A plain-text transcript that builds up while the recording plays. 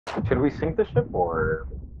Should we sink the ship or?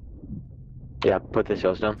 Yeah, put the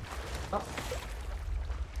sails down. Oh.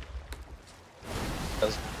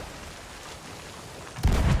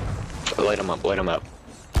 Light them up, light them up.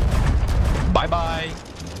 Bye bye.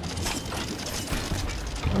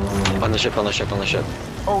 On the ship, on the ship, on the ship.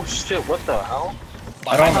 Oh shit! What the hell?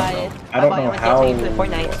 I don't know how I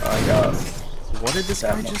got. What did this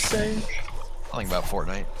guy just say? Something about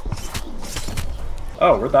Fortnite.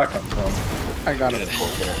 Oh, where'd that come from? I got it.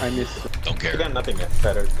 I missed it. Don't We care. got nothing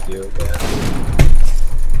better to do. Yeah.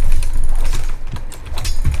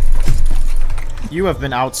 You have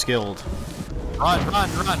been outskilled.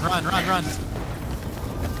 Run.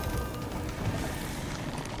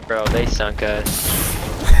 Bro, they sunk us.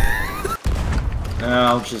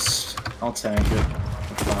 No, I'll tank it.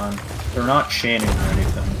 It's fine. They're not chaining or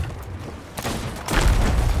anything.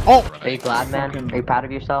 Oh! Are you glad, man? Are you proud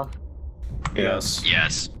of yourself? Yes.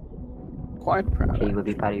 Yes. Quite proud. Okay, you would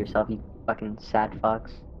be proud of yourself, you fucking sad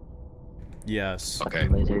fucks. Yes. Okay.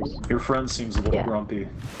 Fucking losers. Your friend seems a little Yeah. grumpy.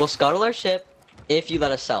 We'll scuttle our ship if you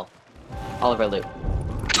let us sell all of our loot.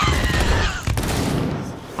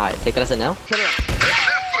 Alright, take that as a no.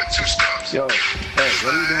 Yo, hey,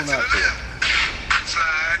 what are you doing that for?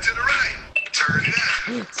 Slide to the right. Turn it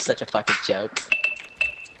up. Such a fucking joke.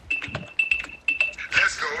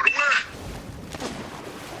 Let's go to work.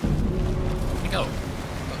 Go.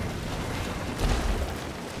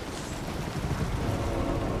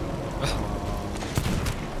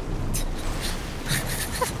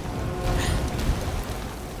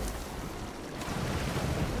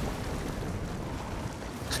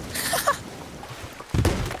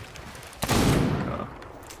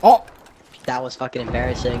 Oh! That was fucking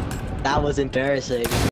embarrassing. That was embarrassing.